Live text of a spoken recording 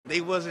They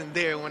wasn't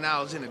there when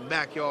I was in the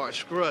backyard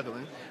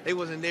struggling. They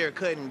wasn't there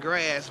cutting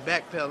grass,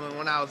 backpedaling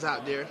when I was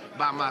out there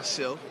by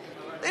myself.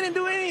 They didn't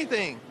do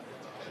anything.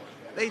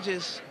 They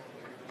just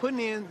putting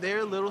in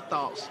their little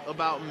thoughts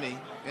about me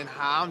and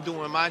how I'm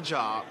doing my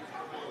job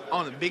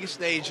on the biggest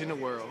stage in the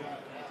world.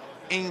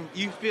 And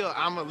you feel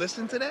I'm going to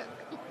listen to that?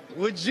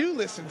 Would you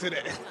listen to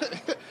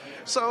that?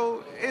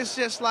 So it's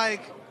just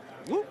like,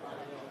 whoop,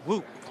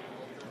 whoop.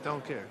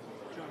 Don't care.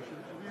 Josh,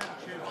 have you had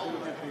a chance to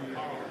look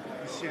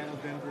at the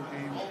Seattle-Denver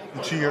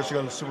game 2 years ago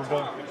in the Super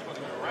Bowl?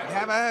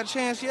 Have I had a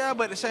chance? Yeah,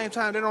 but at the same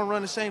time, they don't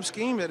run the same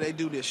scheme that they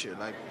do this year.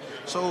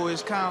 So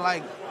it's kind of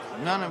like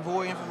none and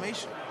void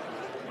information.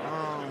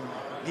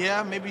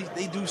 Yeah, maybe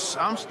they do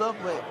some stuff,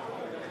 but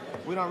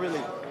we don't really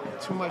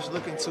too much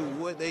look into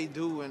what they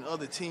do in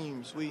other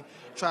teams. We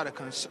try to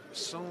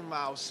consume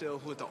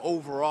ourselves with the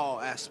overall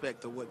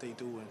aspect of what they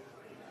do, and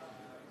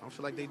I don't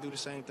feel like they do the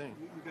same thing.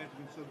 You guys have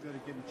been so good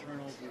at getting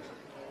turnovers.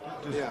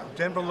 Does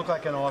Denver look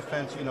like an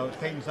offense?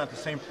 Peyton's not the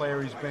same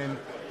player he's been,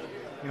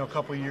 a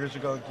couple of years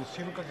ago. Does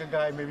he look like a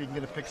guy maybe you can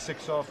get a pick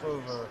six off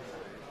of? Or?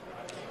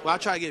 Well, I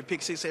try to get a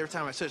pick six every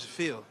time I touch the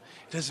field.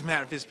 It doesn't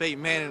matter if it's Peyton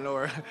Manning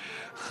or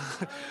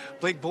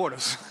Blake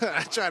Bortles.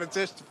 I try to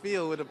touch the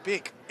field with a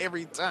pick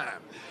every time.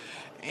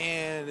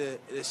 And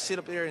to sit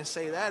up there and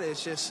say that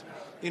is just,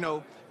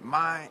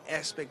 my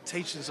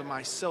expectations of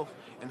myself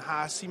and how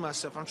I see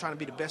myself. I'm trying to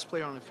be the best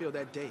player on the field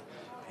that day.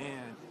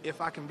 And if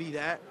I can be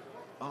that,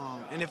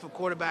 and if a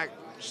quarterback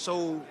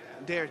so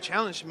dare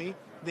challenge me,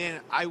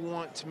 then I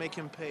want to make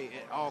him pay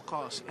at all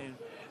costs. And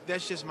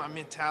that's just my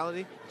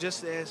mentality,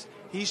 just as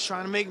he's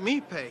trying to make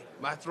me pay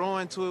by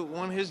throwing to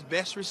one of his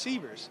best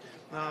receivers.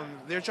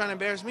 They're trying to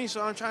embarrass me,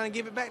 so I'm trying to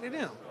give it back to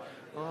them.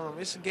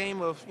 It's a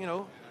game of,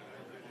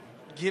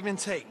 give and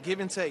take, give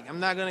and take. I'm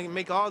not going to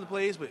make all the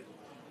plays, but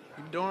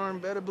you darn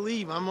better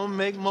believe I'm going to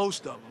make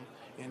most of them.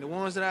 And the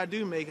ones that I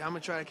do make, I'm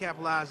going to try to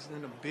capitalize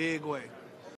in a big way.